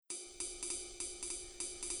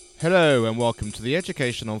Hello and welcome to the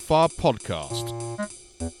Education on Fire podcast.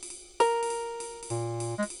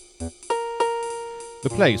 The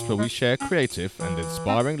place where we share creative and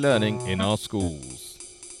inspiring learning in our schools.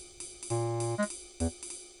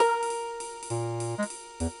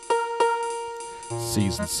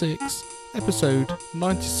 Season 6, Episode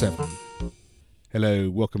 97. Hello,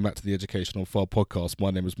 welcome back to the Education on Fire podcast.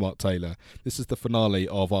 My name is Mark Taylor. This is the finale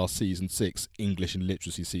of our Season 6 English and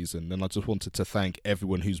Literacy season, and I just wanted to thank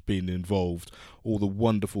everyone who's been involved, all the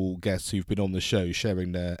wonderful guests who've been on the show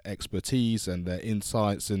sharing their expertise and their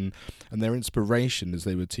insights and their inspiration as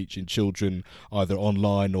they were teaching children either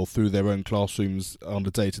online or through their own classrooms on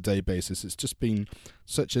a day-to-day basis. It's just been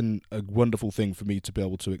such a wonderful thing for me to be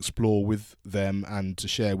able to explore with them and to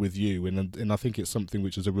share with you, and I think it's something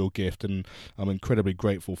which is a real gift, and I'm incredibly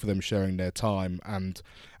grateful for them sharing their time and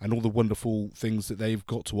all the wonderful things that they've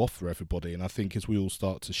got to offer everybody. And I think as we all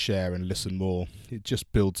start to share and listen more, it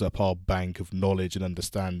just builds up our bank of knowledge and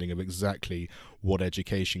understanding of exactly what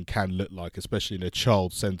education can look like, especially in a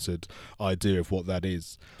child-centred idea of what that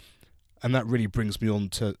is. And that really brings me on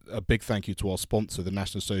to a big thank you to our sponsor, the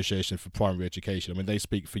National Association for Primary Education. I mean, they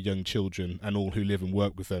speak for young children and all who live and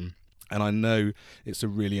work with them. And I know it's a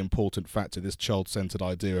really important factor, this child-centred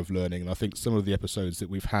idea of learning. And I think some of the episodes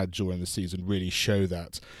that we've had during the season really show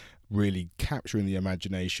that, really capturing the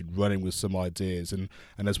imagination, running with some ideas. And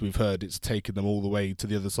as we've heard, it's taken them all the way to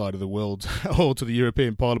the other side of the world or to the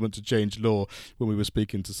European Parliament to change law when we were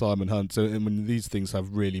speaking to Simon Hunt. So these things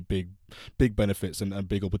have really big benefits and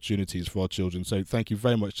big opportunities for our children. So thank you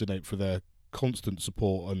very much, Jeanette, for their constant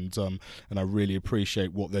support, and I really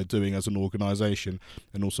appreciate what they're doing as an organisation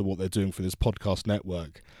and also what they're doing for this podcast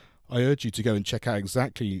network. I urge you to go and check out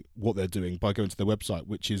exactly what they're doing by going to their website,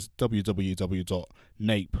 which is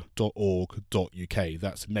www.nape.org.uk.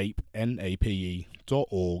 That's nape, nape.org.uk.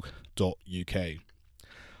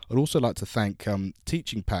 I'd also like to thank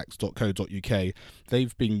teachingpacks.co.uk.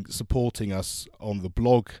 They've been supporting us on the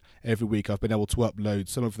blog. Every week I've been able to upload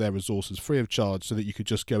some of their resources free of charge so that you could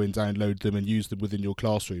just go and download them and use them within your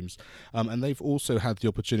classrooms. And they've also had the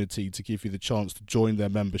opportunity to give you the chance to join their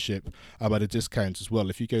membership at a discount as well.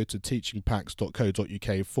 If you go to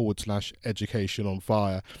teachingpacks.co.uk/education on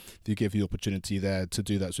fire, they give you the opportunity there to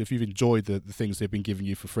do that. So if you've enjoyed the things they've been giving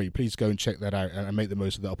you for free, please go and check that out and make the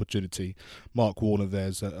most of that opportunity. Mark Warner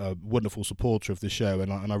there's a wonderful supporter of the show,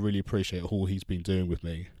 and I really appreciate all he's been doing with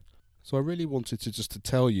me. So I really wanted to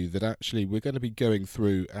tell you that actually we're going to be going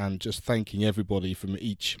through and just thanking everybody from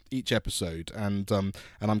each episode, and I'm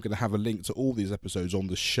going to have a link to all these episodes on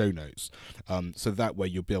the show notes, so that way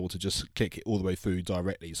you'll be able to just click it all the way through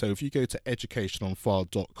directly. So if you go to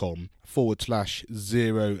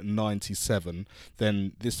educationonfire.com/097,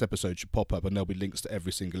 then this episode should pop up and there'll be links to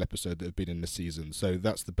every single episode that have been in the season. So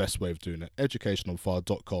that's the best way of doing it,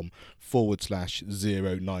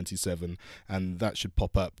 educationonfire.com/097, and that should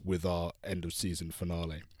pop up with our end of season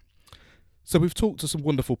finale. So we've talked to some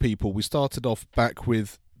wonderful people. We started off back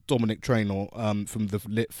with Dominic Traynor from the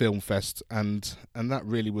Lit Film Fest, and that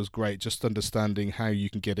really was great, just understanding how you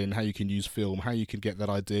can get in, how you can use film, how you can get that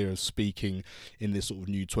idea of speaking in this sort of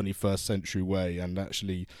new 21st century way, and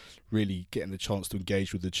actually really getting the chance to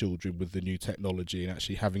engage with the children with the new technology and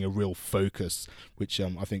actually having a real focus, which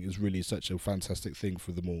I think is really such a fantastic thing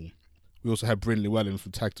for them all. We also had Bryn Llewellyn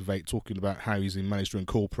from Tactivate talking about how he's managed to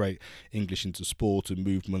incorporate English into sport and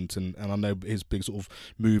movement, and I know his big sort of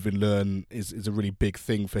move and learn is a really big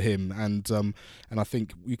thing for him, and I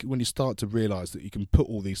think when you start to realise that you can put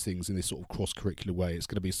all these things in this sort of cross-curricular way, it's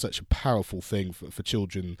going to be such a powerful thing for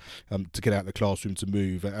children to get out of the classroom, to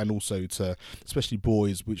move, and also to, especially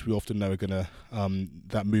boys, which we often know are going to,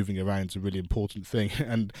 that moving around is a really important thing,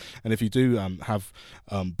 and if you do have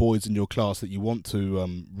boys in your class that you want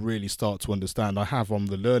to really start to understand, I have on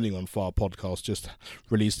the Learning on Fire podcast just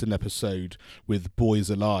released an episode with Boys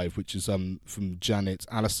Alive, which is from Janet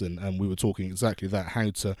Allison, and we were talking exactly that, how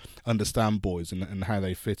to understand boys and how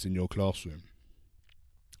they fit in your classroom.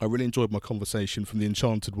 I really enjoyed my conversation from the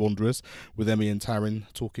Enchanted Wanderers with Emmy and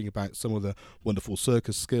Taryn, talking about some of the wonderful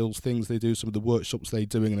circus skills, things they do, some of the workshops they're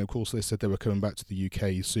doing, and of course they said they were coming back to the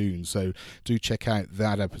UK soon, so do check out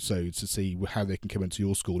that episode to see how they can come into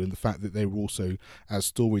your school, and the fact that they were also, as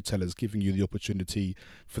storytellers, giving you the opportunity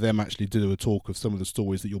for them actually to do a talk of some of the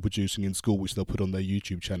stories that you're producing in school, which they'll put on their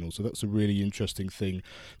YouTube channel. So that's a really interesting thing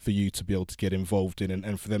for you to be able to get involved in,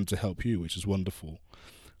 and for them to help you, which is wonderful.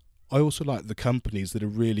 I also like the companies that are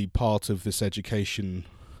really part of this education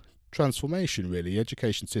transformation, really.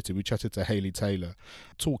 Education City, we chatted to Hayley Taylor,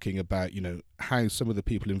 talking about, how some of the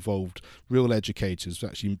people involved, real educators,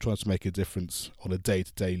 actually trying to make a difference on a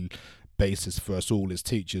day-to-day basis for us all as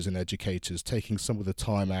teachers and educators, taking some of the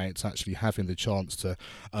time out, actually having the chance to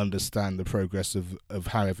understand the progress of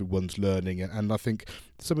how everyone's learning. And I think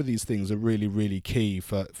some of these things are really, really key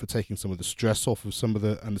for taking some of the stress off of some of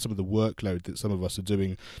the workload that some of us are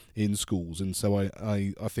doing in schools. And so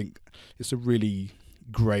I think it's a really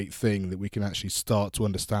great thing that we can actually start to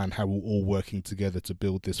understand how we're all working together to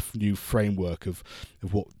build this new framework of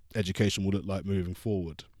what education will look like moving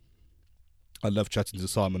forward. I love chatting to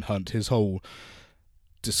Simon Hunt. His whole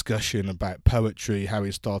discussion about poetry, how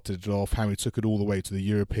he started it off, how he took it all the way to the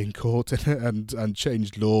European Court and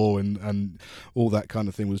changed law and all that kind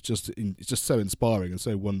of thing was just so inspiring and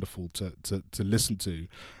so wonderful to listen to.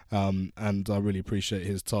 And I really appreciate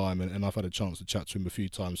his time, and I've had a chance to chat to him a few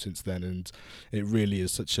times since then, and it really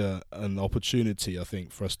is such an opportunity, I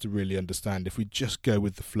think, for us to really understand if we just go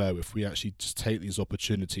with the flow, if we actually just take these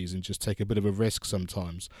opportunities and just take a bit of a risk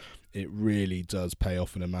sometimes, it really does pay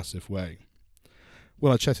off in a massive way.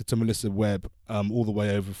 Well, I chatted to Melissa Webb all the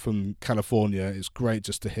way over from California. It's great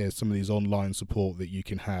just to hear some of these online support that you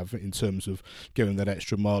can have in terms of going that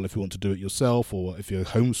extra mile if you want to do it yourself, or if you're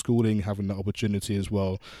homeschooling, having that opportunity as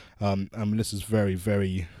well. And Melissa's very,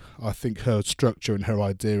 very, I think her structure and her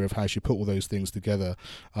idea of how she put all those things together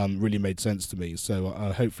really made sense to me. So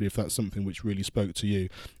hopefully if that's something which really spoke to you,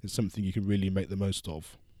 it's something you can really make the most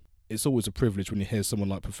of. It's always a privilege when you hear someone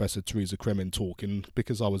like Professor Teresa Kremen talk, and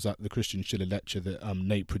because I was at the Christian Schiller lecture that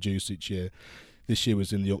Nate produced each year, this year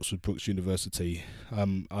was in the Oxford Brookes University.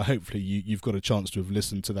 Hopefully you've got a chance to have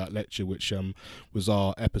listened to that lecture, which was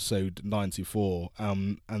our episode 94,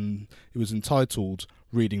 and it was entitled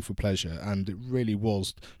Reading for Pleasure, and it really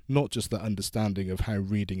was not just that understanding of how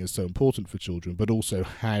reading is so important for children, but also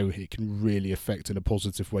how it can really affect in a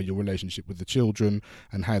positive way your relationship with the children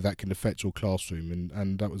and how that can affect your classroom.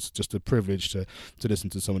 And that was just a privilege to listen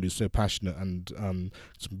to someone who's so passionate and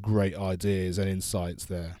some great ideas and insights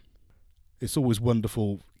there. It's always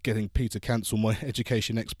wonderful getting Peter Cancel, my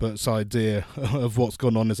education expert's idea of what's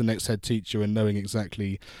gone on as an ex-head teacher and knowing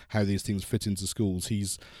exactly how these things fit into schools.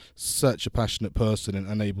 He's such a passionate person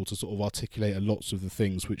and able to sort of articulate lots of the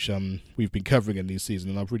things which we've been covering in these seasons,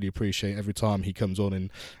 and I really appreciate every time he comes on and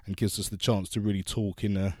gives us the chance to really talk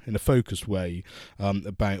in a focused way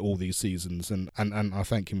about all these seasons, and I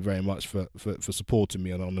thank him very much for supporting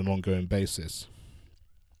me on an ongoing basis.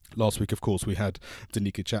 Last week, of course, we had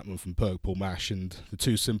Danica Chapman from Purple Mash and the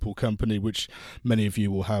Too Simple Company, which many of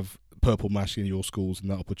you will have Purple Mash in your schools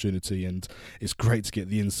and that opportunity. And it's great to get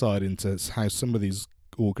the insight into how some of these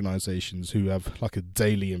organisations who have like a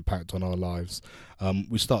daily impact on our lives,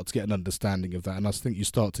 we start to get an understanding of that, and I think you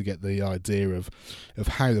start to get the idea of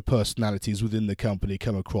how the personalities within the company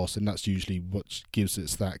come across, and that's usually what gives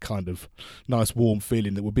us that kind of nice warm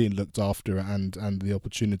feeling that we're being looked after, and the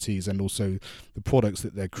opportunities and also the products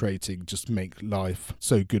that they're creating just make life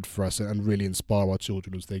so good for us and really inspire our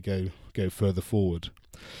children as they go further forward.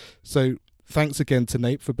 So thanks again to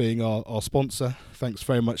Nate for being our sponsor. Thanks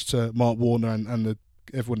very much to Mark Warner and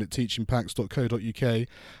everyone at teachingpacks.co.uk,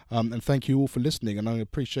 and thank you all for listening, and I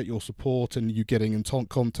appreciate your support and you getting in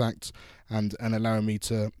contact and allowing me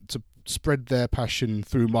to spread their passion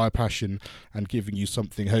through my passion and giving you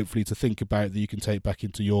something hopefully to think about that you can take back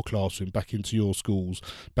into your classroom, back into your schools,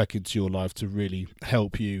 back into your life to really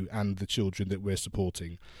help you and the children that we're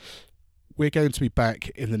supporting. We're going to be back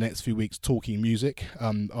in the next few weeks talking music.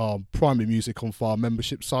 Our Primary Music on Fire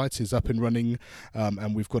membership site is up and running,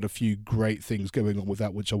 and we've got a few great things going on with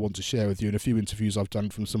that which I want to share with you, and a few interviews I've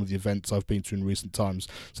done from some of the events I've been to in recent times.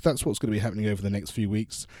 So that's what's going to be happening over the next few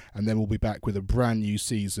weeks, and then we'll be back with a brand new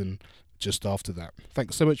season just after that.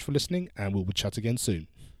 Thanks so much for listening, and we'll chat again soon.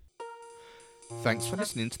 Thanks for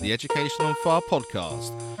listening to the Education on Fire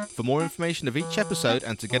podcast. For more information of each episode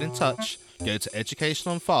and to get in touch, go to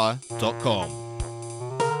educationonfire.com.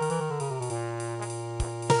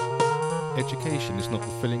 Education is not the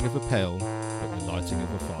filling of a pail, but the lighting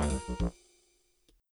of a fire.